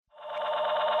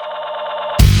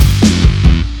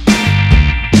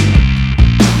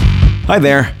Hi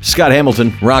there, Scott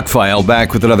Hamilton, Rockfile,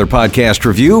 back with another podcast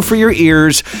review for your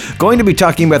ears. Going to be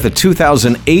talking about the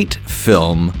 2008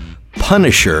 film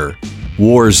Punisher: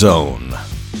 Warzone.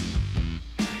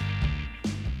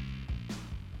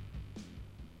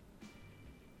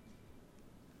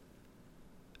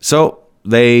 So,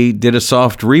 they did a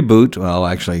soft reboot. Well,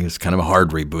 actually, it's kind of a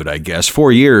hard reboot, I guess.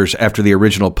 4 years after the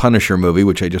original Punisher movie,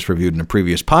 which I just reviewed in a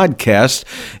previous podcast.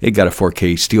 It got a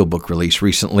 4K Steelbook release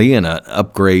recently and an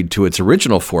upgrade to its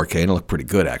original 4K, and it looked pretty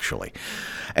good, actually.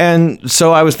 And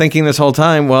so I was thinking this whole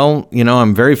time, well, you know,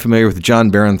 I'm very familiar with the Jon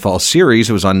Bernthal series.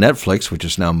 It was on Netflix, which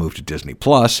has now moved to Disney+.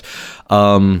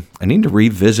 I need to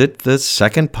revisit the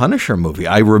second Punisher movie.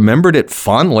 I remembered it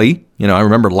fondly. You know, I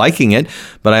remember liking it,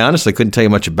 but I honestly couldn't tell you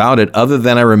much about it other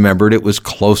than I remembered it was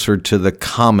closer to the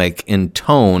comic in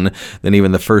tone than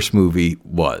even the first movie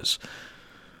was.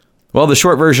 Well, the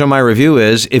short version of my review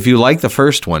is, if you like the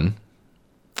first one,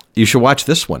 you should watch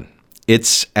this one.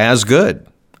 It's as good.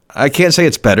 I can't say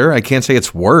it's better. I can't say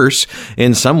it's worse.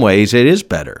 In some ways, it is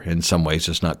better. In some ways,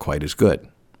 it's not quite as good.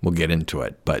 We'll get into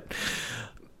it. But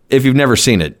if you've never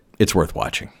seen it, it's worth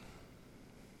watching.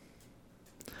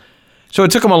 So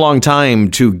it took them a long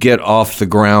time to get off the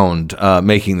ground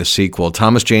making the sequel.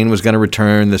 Thomas Jane was going to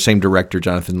return. The same director,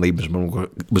 Jonathan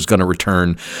Liebesman, was going to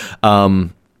return.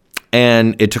 And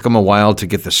it took them a while to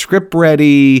get the script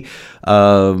ready.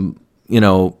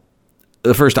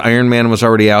 The first Iron Man was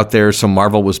already out there, so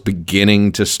Marvel was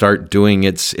beginning to start doing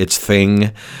its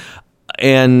thing.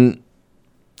 And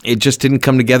it just didn't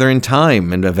come together in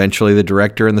time. And eventually the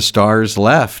director and the stars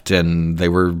left, and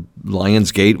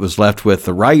Lionsgate was left with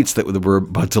the rights that they were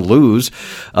about to lose.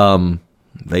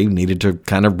 They needed to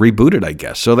kind of reboot it, I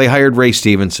guess. So they hired Ray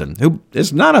Stevenson, who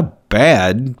is not a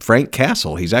bad Frank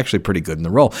Castle. He's actually pretty good in the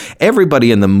role.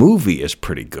 Everybody in the movie is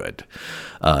pretty good.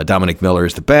 Dominic Miller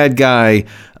is the bad guy.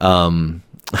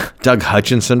 Doug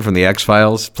Hutchinson from the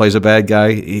X-Files plays a bad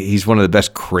guy. He's one of the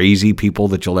best crazy people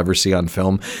that you'll ever see on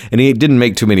film. And he didn't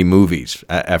make too many movies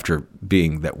after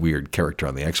being that weird character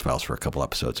on the X-Files for a couple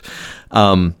episodes.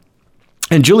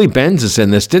 And Julie Benz is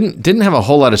in this. Didn't have a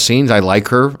whole lot of scenes. I like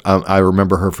her. I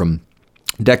remember her from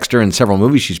Dexter and several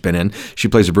movies she's been in. She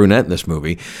plays a brunette in this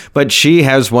movie. But she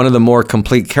has one of the more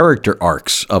complete character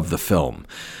arcs of the film.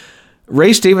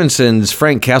 Ray Stevenson's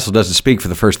Frank Castle doesn't speak for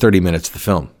the first 30 minutes of the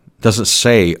film. Doesn't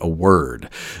say a word.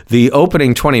 The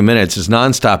opening 20 minutes is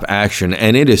nonstop action,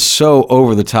 and it is so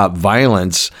over-the-top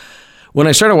violence. When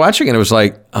I started watching it, it was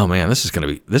like, oh man, this is going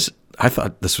to be this. I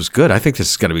thought this was good. I think this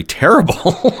is going to be terrible.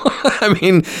 I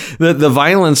mean, the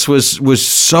violence was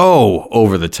so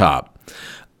over the top,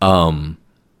 and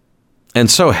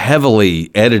so heavily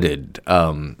edited.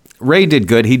 Ray did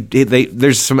good.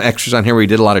 There's some extras on here where he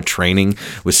did a lot of training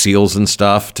with SEALs and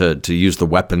stuff to use the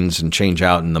weapons and change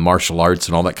out and the martial arts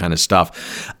and all that kind of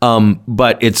stuff.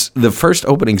 But it's the first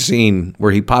opening scene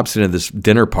where he pops into this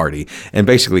dinner party and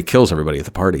basically kills everybody at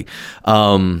the party.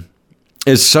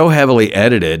 Is so heavily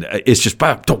edited. It's just,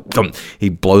 he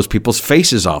blows people's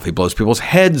faces off. He blows people's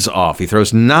heads off. He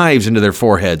throws knives into their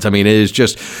foreheads. I mean, it is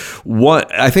just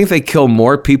what I think they kill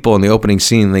more people in the opening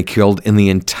scene than they killed in the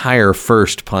entire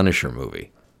first Punisher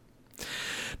movie.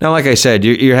 Now, like I said,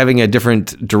 you're having a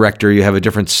different director, you have a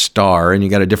different star, and you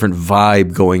got a different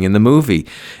vibe going in the movie.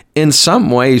 In some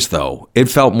ways, though, it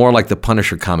felt more like the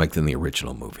Punisher comic than the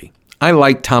original movie. I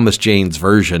like Thomas Jane's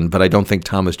version, but I don't think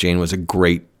Thomas Jane was a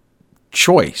great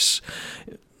choice.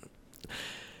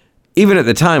 Even at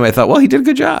the time, I thought, well, he did a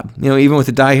good job, even with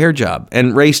the dye hair job.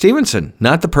 And Ray Stevenson,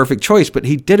 not the perfect choice, but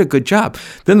he did a good job.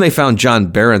 Then they found Jon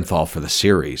Bernthal for the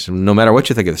series. And no matter what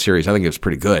you think of the series, I think it was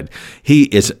pretty good. He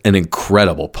is an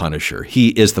incredible Punisher.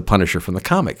 He is the Punisher from the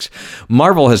comics.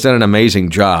 Marvel has done an amazing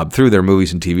job through their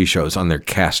movies and TV shows on their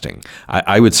casting.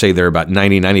 I would say they're about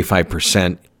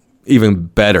 90-95% even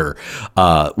better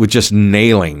with just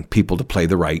nailing people to play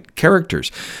the right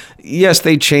characters. Yes,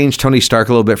 they changed Tony Stark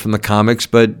a little bit from the comics,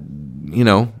 but,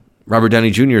 Robert Downey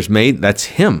Jr. that's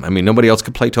him. I mean, nobody else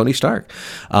could play Tony Stark.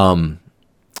 And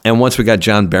once we got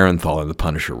Jon Bernthal in the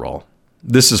Punisher role,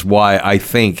 this is why I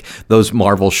think those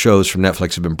Marvel shows from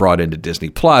Netflix have been brought into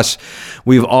Disney+.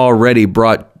 We've already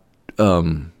brought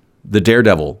the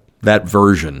Daredevil, that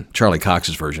version, Charlie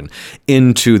Cox's version,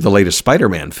 into the latest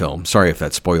Spider-Man film. Sorry if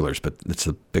that's spoilers, but it's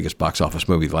the biggest box office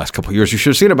movie the last couple of years. You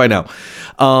should have seen it by now.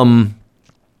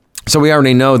 So we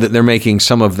already know that they're making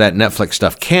some of that Netflix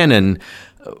stuff canon.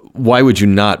 Why would you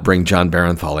not bring Jon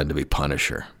Bernthal in to be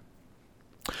Punisher?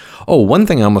 Oh, one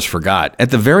thing I almost forgot.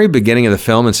 At the very beginning of the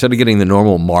film, instead of getting the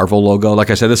normal Marvel logo, like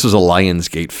I said, this was a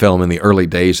Lionsgate film in the early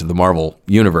days of the Marvel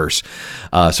universe,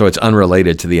 so it's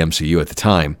unrelated to the MCU at the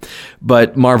time.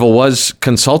 But Marvel was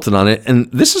consulted on it,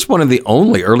 and this is one of the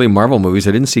only early Marvel movies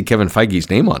I didn't see Kevin Feige's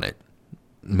name on it.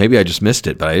 Maybe I just missed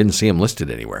it, but I didn't see him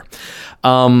listed anywhere.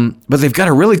 But they've got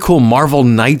a really cool Marvel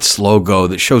Knights logo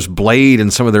that shows Blade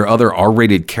and some of their other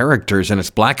R-rated characters, and it's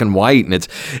black and white, and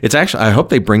it's actually, I hope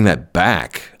they bring that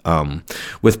back.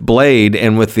 With Blade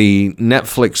and with the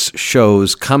Netflix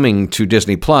shows coming to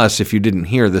Disney Plus, if you didn't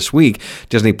hear this week,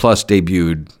 Disney Plus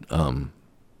debuted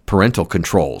parental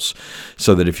controls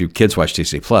so that if your kids watch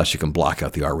Disney Plus, you can block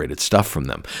out the R-rated stuff from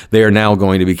them. They are now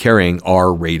going to be carrying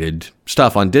R-rated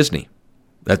stuff on Disney.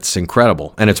 That's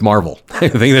incredible. And it's Marvel. I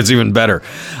think that's even better.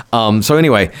 So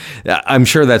anyway, I'm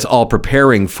sure that's all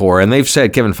preparing for, and they've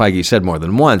said, Kevin Feige said more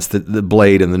than once, that the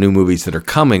Blade and the new movies that are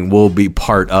coming will be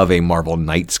part of a Marvel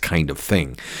Knights kind of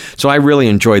thing. So I really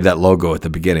enjoyed that logo at the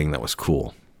beginning. That was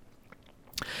cool.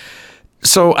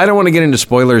 So I don't want to get into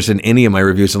spoilers in any of my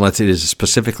reviews unless it is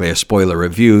specifically a spoiler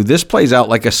review. This plays out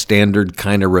like a standard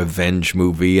kind of revenge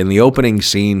movie. In the opening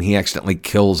scene, he accidentally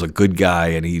kills a good guy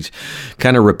and he's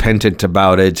kind of repentant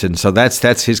about it. And so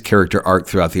that's his character arc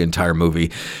throughout the entire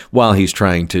movie while he's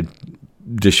trying to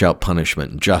dish out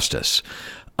punishment and justice.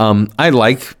 I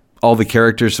like all the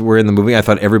characters that were in the movie. I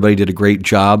thought everybody did a great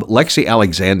job. Lexi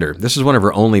Alexander, this is one of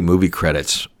her only movie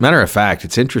credits. Matter of fact,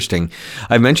 it's interesting.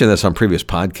 I've mentioned this on previous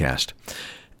podcast.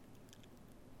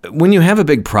 When you have a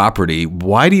big property,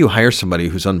 why do you hire somebody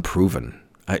who's unproven?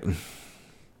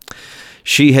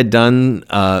 She had done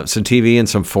some TV and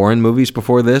some foreign movies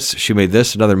before this. She made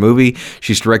this, another movie.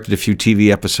 She's directed a few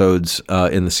TV episodes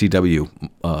in the CW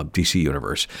DC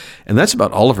universe. And that's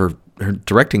about all of her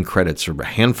directing credits, or a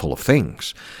handful of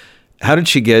things. How did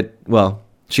she get, well,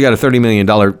 she got a $30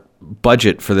 million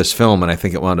budget for this film, and I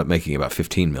think it wound up making about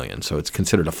 $15 million, so it's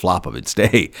considered a flop of its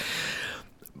day.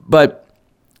 But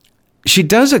she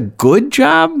does a good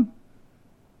job.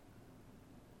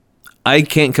 I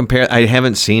can't compare. I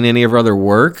haven't seen any of her other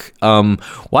work.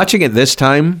 Watching it this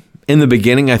time, in the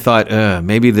beginning, I thought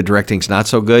maybe the directing's not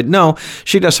so good. No,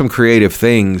 she does some creative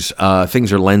things.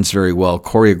 Things are lensed very well,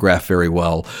 choreographed very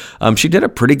well. She did a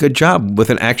pretty good job with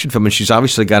an action film, and she's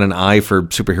obviously got an eye for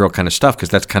superhero kind of stuff because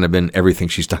that's kind of been everything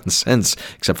she's done since,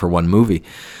 except for one movie.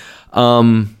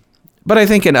 But I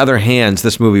think in other hands,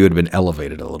 this movie would have been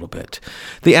elevated a little bit.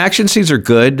 The action scenes are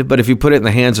good, but if you put it in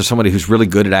the hands of somebody who's really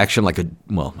good at action, like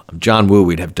John Woo,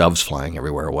 we'd have doves flying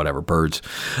everywhere or whatever, birds.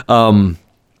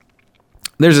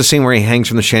 There's a scene where he hangs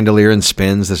from the chandelier and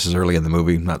spins. This is early in the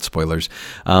movie, not spoilers.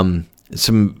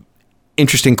 Some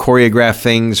interesting choreographed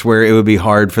things where it would be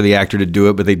hard for the actor to do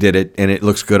it, but they did it, and it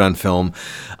looks good on film.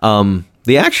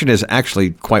 The action is actually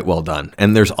quite well done,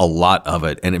 and there's a lot of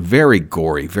it, and very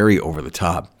gory, very over the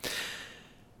top.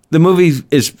 The movie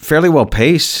is fairly well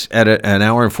paced at an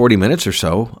hour and 40 minutes or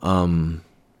so.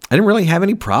 I didn't really have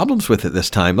any problems with it this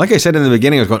time. Like I said in the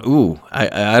beginning, I was going, ooh,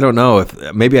 I don't know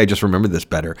if maybe I just remembered this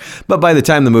better. But by the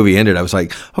time the movie ended, I was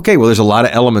like, okay, well, there's a lot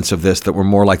of elements of this that were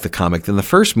more like the comic than the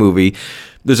first movie.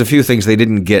 There's a few things they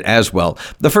didn't get as well.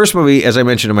 The first movie, as I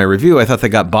mentioned in my review, I thought they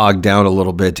got bogged down a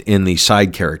little bit in the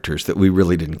side characters that we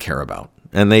really didn't care about.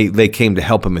 And they came to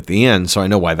help him at the end, so I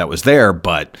know why that was there,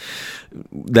 but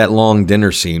that long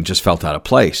dinner scene just felt out of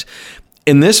place.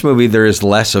 In this movie, there is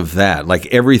less of that. Like,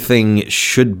 everything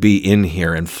should be in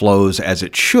here and flows as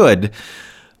it should.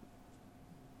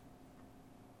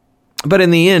 But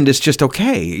in the end, it's just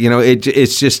okay. You know,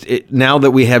 it's just now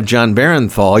that we have John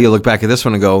Barenthal, you look back at this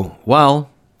one and go, well,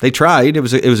 they tried. It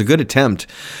was a good attempt.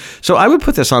 So I would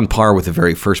put this on par with the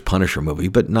very first Punisher movie,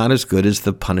 but not as good as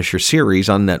the Punisher series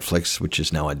on Netflix, which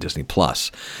is now on Disney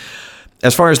Plus.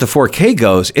 As far as the 4K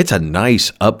goes, it's a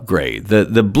nice upgrade.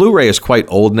 The Blu-ray is quite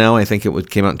old now. I think it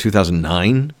came out in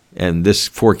 2009, and this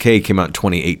 4K came out in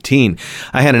 2018.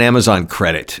 I had an Amazon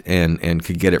credit and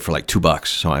could get it for like $2,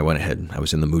 so I went ahead. I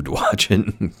was in the mood to watch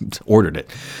it and ordered it.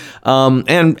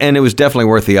 And it was definitely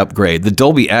worth the upgrade. The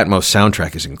Dolby Atmos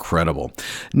soundtrack is incredible.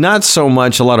 Not so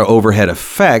much a lot of overhead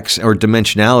effects or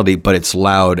dimensionality, but it's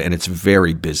loud and it's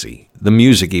very busy. The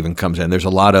music even comes in. There's a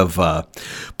lot of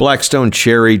Blackstone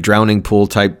Cherry, Drowning Pool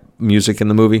type music in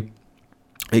the movie.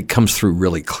 It comes through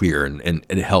really clear and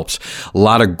it helps. A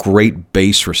lot of great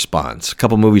bass response. A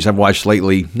couple movies I've watched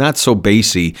lately, not so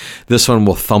bassy. This one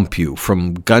will thump you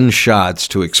from gunshots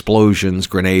to explosions,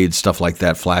 grenades, stuff like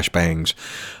that, flashbangs.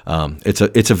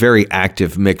 It's a very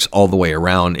active mix all the way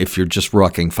around. If you're just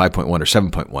rocking 5.1 or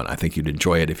 7.1, I think you'd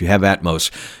enjoy it. If you have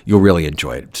Atmos, you'll really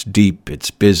enjoy it. It's deep,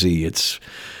 it's busy, it's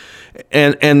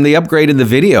And the upgrade in the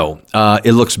video,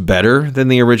 it looks better than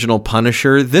the original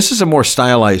Punisher. This is a more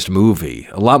stylized movie,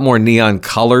 a lot more neon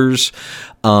colors,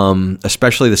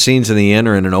 especially the scenes in the end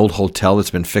are in an old hotel that's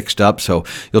been fixed up. So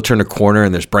you'll turn a corner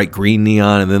and there's bright green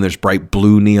neon, and then there's bright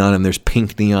blue neon, and there's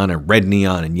pink neon and red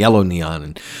neon and yellow neon,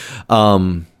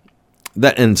 and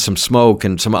that and some smoke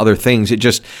and some other things.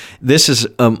 This is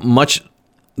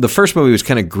the first movie was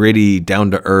kind of gritty,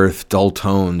 down to earth, dull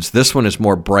tones. This one is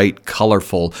more bright,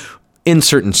 colorful in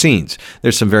certain scenes.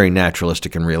 There's some very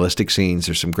naturalistic and realistic scenes.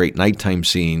 There's some great nighttime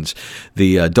scenes.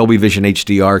 The Dolby Vision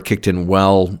HDR kicked in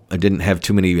well. I didn't have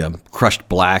too many crushed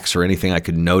blacks or anything I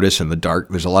could notice in the dark.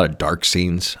 There's a lot of dark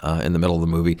scenes in the middle of the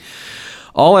movie.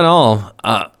 All in all,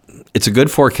 it's a good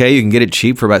 4K. You can get it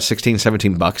cheap for about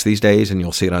 $16-17 these days, and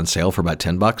you'll see it on sale for about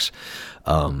 $10.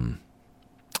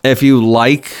 If you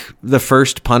like the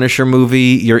first Punisher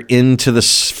movie, you're into the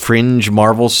fringe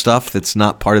Marvel stuff that's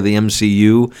not part of the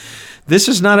MCU, this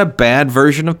is not a bad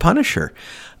version of Punisher.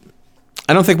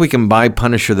 I don't think we can buy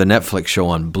Punisher the Netflix show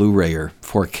on Blu-ray or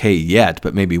 4K yet,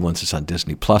 but maybe once it's on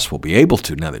Disney Plus, we'll be able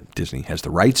to, now that Disney has the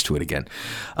rights to it again.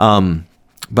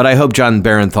 But I hope John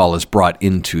Barenthal is brought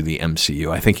into the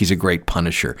MCU. I think he's a great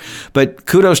Punisher. But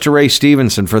kudos to Ray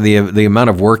Stevenson for the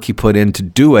amount of work he put in to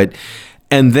do it.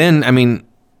 And then, I mean,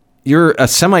 you're a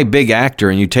semi-big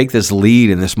actor and you take this lead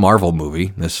in this Marvel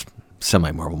movie, this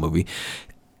semi-Marvel movie,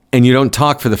 and you don't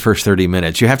talk for the first 30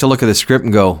 minutes. You have to look at the script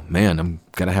and go, man, I'm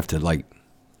going to have to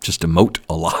just emote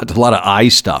a lot of eye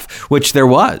stuff, which there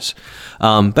was.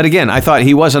 But again, I thought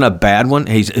he wasn't a bad one.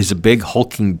 He's a big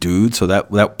hulking dude, so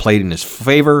that played in his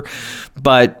favor.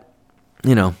 But,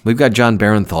 we've got John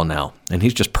Barenthal now, and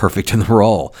he's just perfect in the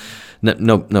role.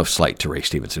 No slight to Ray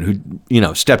Stevenson,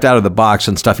 who, stepped out of the box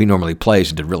and stuff he normally plays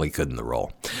and did really good in the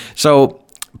role. So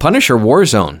Punisher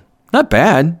Warzone, not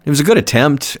bad. It was a good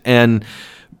attempt. And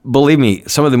believe me,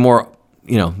 some of the more,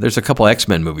 there's a couple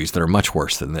X-Men movies that are much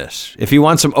worse than this. If you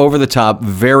want some over-the-top,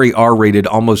 very R-rated,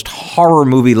 almost horror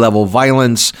movie level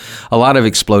violence, a lot of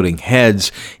exploding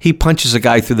heads, he punches a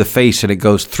guy through the face and it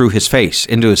goes through his face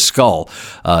into his skull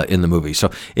in the movie.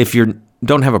 So if you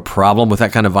don't have a problem with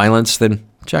that kind of violence, then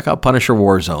check out Punisher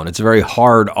Warzone. It's a very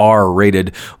hard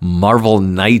R-rated Marvel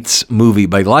Knights movie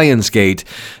by Lionsgate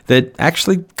that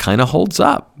actually kind of holds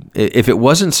up. If it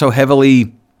wasn't so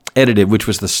heavily edited, which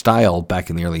was the style back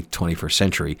in the early 21st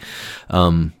century,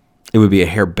 it would be a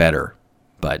hair better.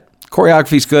 But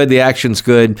choreography's good, the action's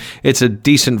good. It's a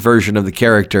decent version of the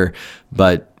character,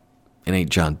 but it ain't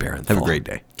John Barenthal. Have a great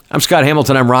day. I'm Scott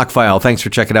Hamilton. I'm Rockfile. Thanks for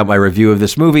checking out my review of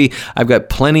this movie. I've got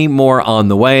plenty more on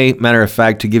the way. Matter of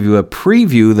fact, to give you a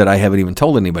preview that I haven't even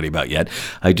told anybody about yet,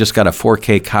 I just got a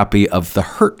 4K copy of The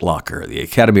Hurt Locker, the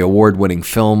Academy Award-winning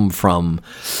film from,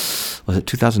 was it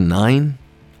 2009?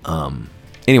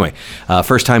 Anyway,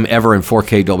 first time ever in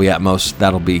 4K Dolby Atmos.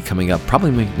 That'll be coming up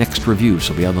probably my next review,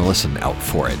 so be on the listen out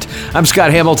for it. I'm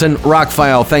Scott Hamilton,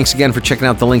 Rockfile. Thanks again for checking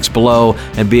out the links below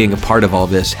and being a part of all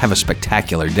this. Have a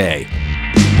spectacular day.